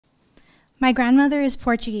My grandmother is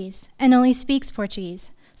Portuguese and only speaks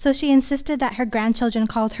Portuguese, so she insisted that her grandchildren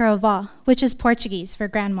called her avó, which is Portuguese for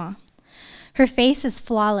grandma. Her face is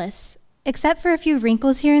flawless, except for a few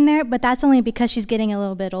wrinkles here and there, but that's only because she's getting a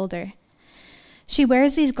little bit older. She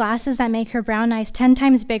wears these glasses that make her brown eyes 10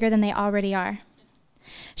 times bigger than they already are.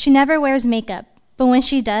 She never wears makeup, but when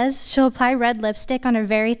she does, she'll apply red lipstick on her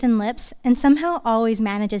very thin lips and somehow always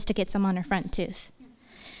manages to get some on her front tooth.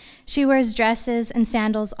 She wears dresses and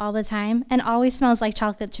sandals all the time and always smells like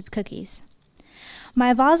chocolate chip cookies.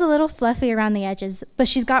 My avó is a little fluffy around the edges, but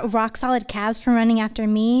she's got rock-solid calves from running after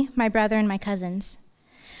me, my brother, and my cousins.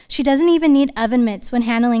 She doesn't even need oven mitts when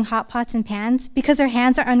handling hot pots and pans because her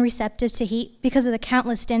hands are unreceptive to heat because of the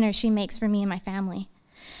countless dinners she makes for me and my family.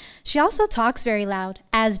 She also talks very loud,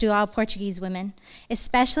 as do all Portuguese women,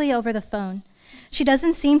 especially over the phone. She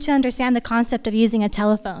doesn't seem to understand the concept of using a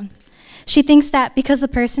telephone. She thinks that because the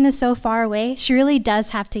person is so far away, she really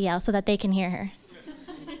does have to yell so that they can hear her.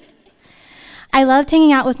 I loved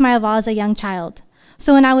hanging out with my avó as a young child.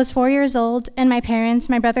 So when I was 4 years old and my parents,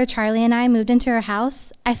 my brother Charlie, and I moved into her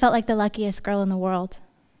house, I felt like the luckiest girl in the world.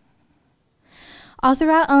 All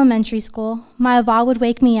throughout elementary school, my avó would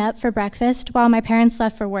wake me up for breakfast while my parents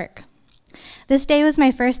left for work. This day was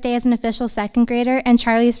my first day as an official second grader and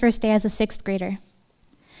Charlie's first day as a sixth grader.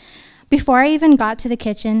 Before I even got to the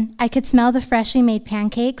kitchen, I could smell the freshly made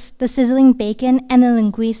pancakes, the sizzling bacon, and the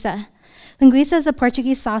linguiça. Linguiça is a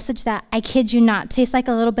Portuguese sausage that, I kid you not, tastes like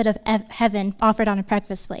a little bit of heaven offered on a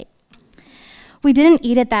breakfast plate. We didn't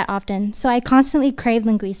eat it that often, so I constantly craved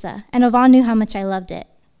linguiça, and avó knew how much I loved it.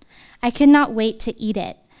 I could not wait to eat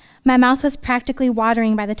it. My mouth was practically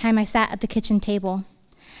watering by the time I sat at the kitchen table.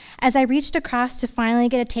 As I reached across to finally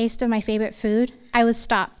get a taste of my favorite food, I was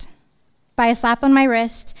stopped by a slap on my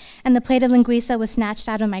wrist, and the plate of linguiça was snatched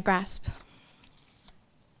out of my grasp.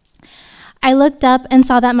 I looked up and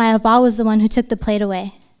saw that my avó was the one who took the plate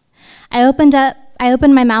away. I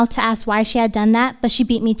opened my mouth to ask why she had done that, but she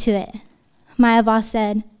beat me to it. My avó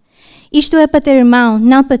said, "Isto é para teu irmão,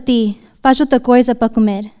 não para ti. Faz outra coisa para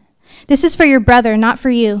comer. This is for your brother, not for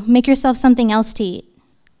you. Make yourself something else to eat."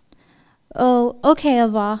 "Oh, okay,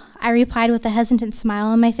 avó," I replied with a hesitant smile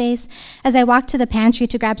on my face as I walked to the pantry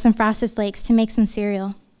to grab some Frosted Flakes to make some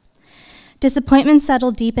cereal. Disappointment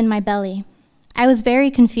settled deep in my belly. I was very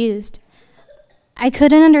confused. I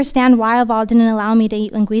couldn't understand why avó didn't allow me to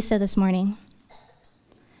eat linguiça this morning.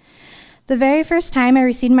 The very first time I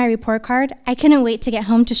received my report card, I couldn't wait to get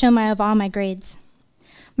home to show my avó my grades.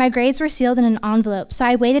 My grades were sealed in an envelope, so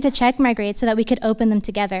I waited to check my grades so that we could open them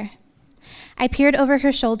together. I peered over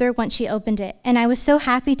her shoulder once she opened it, and I was so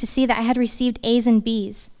happy to see that I had received A's and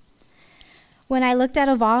B's. When I looked at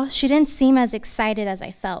avó, she didn't seem as excited as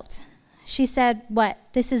I felt. She said, "What,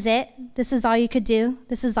 this is it? This is all you could do?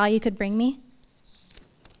 This is all you could bring me?"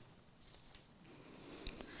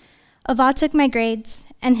 Avó took my grades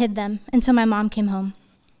and hid them until my mom came home.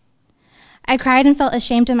 I cried and felt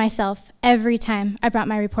ashamed of myself every time I brought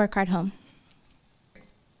my report card home.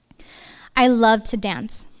 I loved to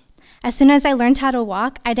dance. As soon as I learned how to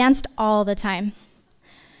walk, I danced all the time.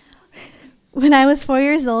 When I was 4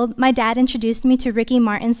 years old, my dad introduced me to Ricky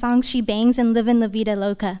Martin's songs She Bangs and Livin' La Vida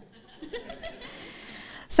Loca.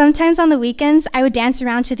 Sometimes on the weekends, I would dance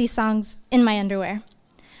around to these songs in my underwear.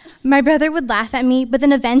 My brother would laugh at me, but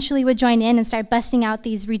then eventually would join in and start busting out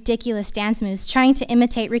these ridiculous dance moves, trying to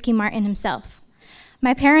imitate Ricky Martin himself.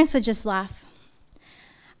 My parents would just laugh.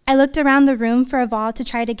 I looked around the room for avó to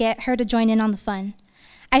try to get her to join in on the fun.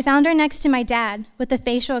 I found her next to my dad with a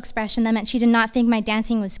facial expression that meant she did not think my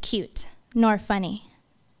dancing was cute, nor funny.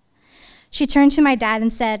 She turned to my dad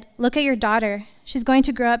and said, "Look at your daughter. She's going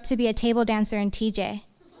to grow up to be a table dancer in TJ."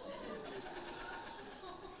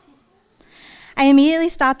 I immediately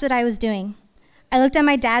stopped what I was doing. I looked at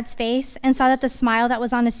my dad's face and saw that the smile that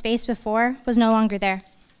was on his face before was no longer there.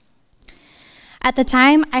 At the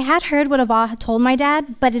time, I had heard what avó had told my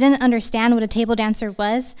dad, but I didn't understand what a table dancer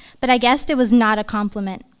was, but I guessed it was not a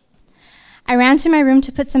compliment. I ran to my room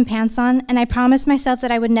to put some pants on, and I promised myself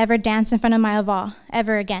that I would never dance in front of my avó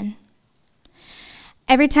ever again.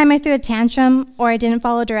 Every time I threw a tantrum, or I didn't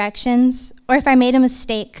follow directions, or if I made a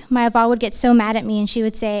mistake, my avó would get so mad at me and she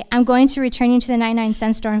would say, "I'm going to return you to the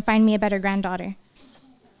 99-cent store and find me a better granddaughter."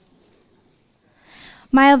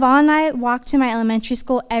 My avó and I walked to my elementary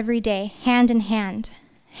school every day, hand in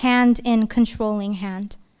hand in controlling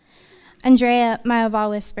hand. "Andrea," my avó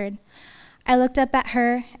whispered. I looked up at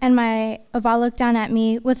her, and my avó looked down at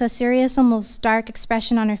me with a serious, almost dark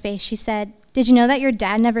expression on her face. She said, "Did you know that your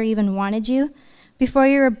dad never even wanted you? Before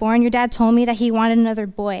you were born, your dad told me that he wanted another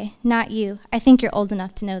boy, not you. I think you're old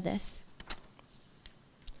enough to know this."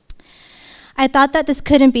 I thought that this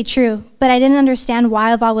couldn't be true, but I didn't understand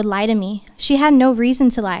why Aval would lie to me. She had no reason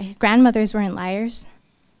to lie. Grandmothers weren't liars.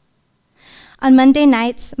 On Monday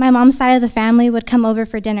nights, my mom's side of the family would come over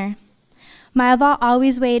for dinner. My Aval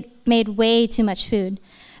always made way too much food.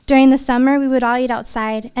 During the summer, we would all eat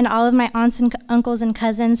outside, and all of my aunts and uncles and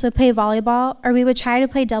cousins would play volleyball, or we would try to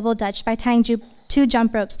play double dutch by tying two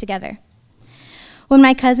jump ropes together. When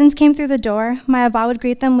my cousins came through the door, my Aval would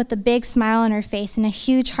greet them with a big smile on her face and a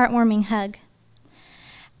huge heartwarming hug.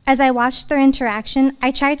 As I watched their interaction,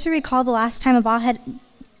 I tried to recall the last time Aval had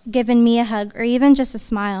given me a hug or even just a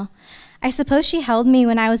smile. I suppose she held me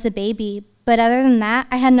when I was a baby, but other than that,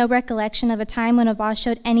 I had no recollection of a time when Aval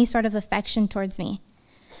showed any sort of affection towards me.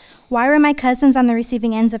 Why were my cousins on the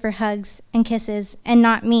receiving ends of her hugs and kisses and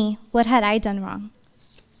not me? What had I done wrong?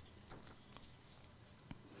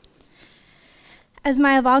 As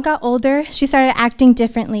my Aval got older, she started acting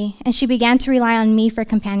differently, and she began to rely on me for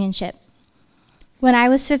companionship. When I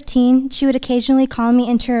was 15, she would occasionally call me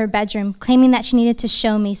into her bedroom, claiming that she needed to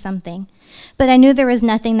show me something, but I knew there was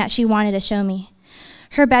nothing that she wanted to show me.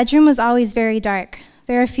 Her bedroom was always very dark.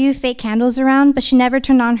 There were a few fake candles around, but she never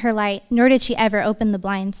turned on her light, nor did she ever open the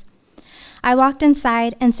blinds. I walked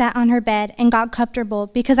inside and sat on her bed and got comfortable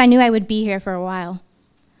because I knew I would be here for a while.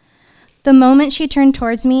 The moment she turned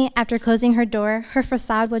towards me after closing her door, her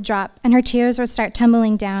facade would drop and her tears would start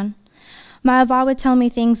tumbling down. My Aval would tell me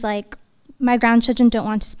things like, my grandchildren don't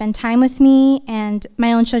want to spend time with me, and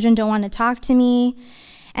my own children don't want to talk to me,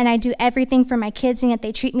 and I do everything for my kids and yet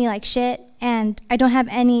they treat me like shit, and I don't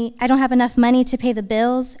have enough money to pay the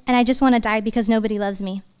bills, and I just want to die because nobody loves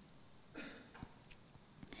me.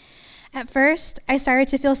 At first, I started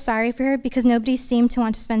to feel sorry for her because nobody seemed to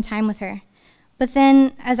want to spend time with her. But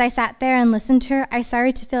then, as I sat there and listened to her, I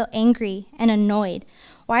started to feel angry and annoyed.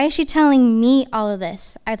 Why is she telling me all of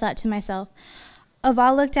this? I thought to myself.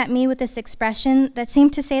 Aval looked at me with this expression that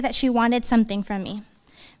seemed to say that she wanted something from me.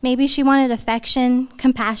 Maybe she wanted affection,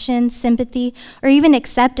 compassion, sympathy, or even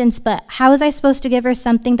acceptance, but how was I supposed to give her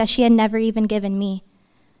something that she had never even given me?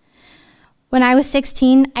 When I was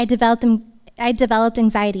 16, I developed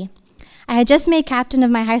anxiety. I had just made captain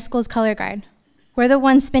of my high school's color guard. We're the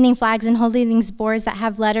ones spinning flags and holding these boards that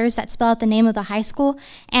have letters that spell out the name of the high school,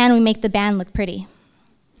 and we make the band look pretty.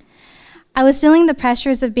 I was feeling the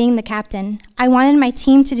pressures of being the captain. I wanted my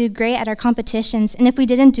team to do great at our competitions, and if we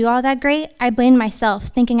didn't do all that great, I blamed myself,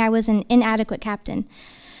 thinking I was an inadequate captain.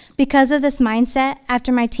 Because of this mindset,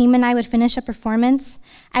 after my team and I would finish a performance,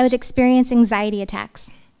 I would experience anxiety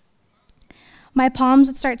attacks. My palms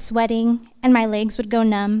would start sweating, and my legs would go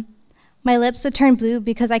numb. My lips would turn blue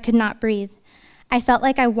because I could not breathe. I felt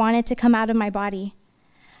like I wanted to come out of my body.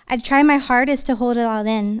 I'd try my hardest to hold it all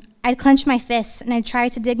in. I'd clench my fists, and I'd try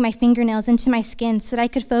to dig my fingernails into my skin so that I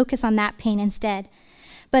could focus on that pain instead.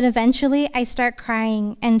 But eventually, I'd start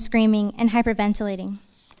crying and screaming and hyperventilating.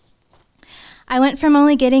 I went from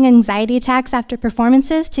only getting anxiety attacks after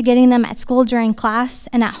performances to getting them at school during class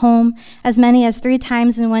and at home as many as 3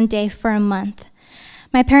 times in one day for a month.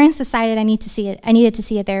 My parents decided I needed to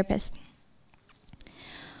see a therapist.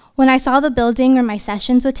 When I saw the building where my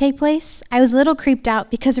sessions would take place, I was a little creeped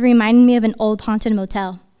out because it reminded me of an old haunted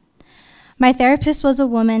motel. My therapist was a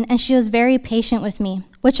woman, and she was very patient with me,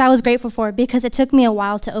 which I was grateful for because it took me a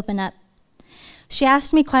while to open up. She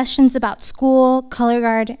asked me questions about school, color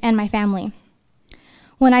guard, and my family.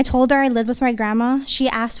 When I told her I lived with my grandma, she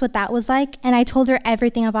asked what that was like, and I told her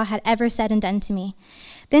everything Aval had ever said and done to me.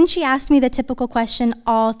 Then she asked me the typical question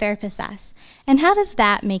all therapists ask, and how does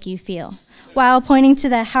that make you feel? While pointing to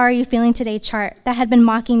the how are you feeling today chart that had been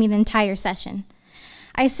mocking me the entire session.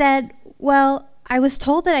 I said, well, I was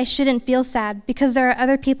told that I shouldn't feel sad because there are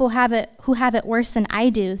other people who have it worse than I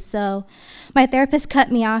do, so my therapist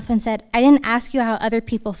cut me off and said, I didn't ask you how other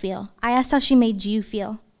people feel. I asked how she made you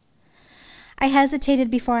feel. I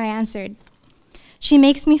hesitated before I answered. She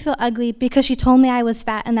makes me feel ugly because she told me I was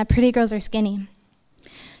fat and that pretty girls are skinny.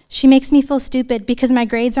 She makes me feel stupid because my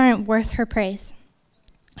grades aren't worth her praise.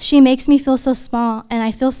 She makes me feel so small and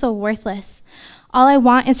I feel so worthless. All I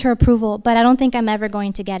want is her approval, but I don't think I'm ever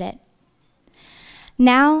going to get it.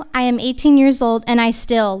 Now, I am 18 years old and I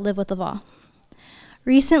still live with Aval.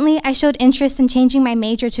 Recently, I showed interest in changing my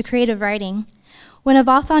major to creative writing. When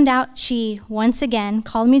Aval found out, she, once again,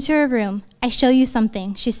 called me to her room. I show you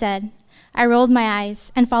something, she said. I rolled my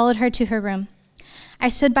eyes and followed her to her room. I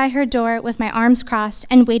stood by her door with my arms crossed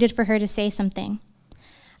and waited for her to say something.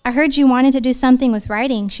 I heard you wanted to do something with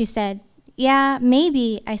writing, she said. Yeah,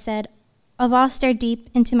 maybe, I said. Aval stared deep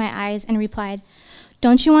into my eyes and replied,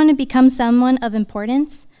 don't you want to become someone of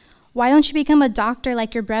importance? Why don't you become a doctor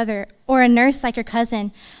like your brother, or a nurse like your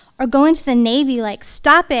cousin, or go into the Navy. Like,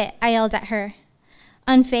 stop it, I yelled at her.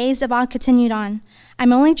 Unfazed, Abba continued on.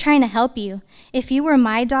 I'm only trying to help you. If you were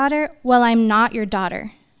my daughter, well, I'm not your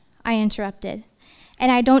daughter, I interrupted.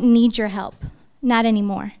 And I don't need your help. Not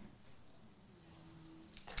anymore.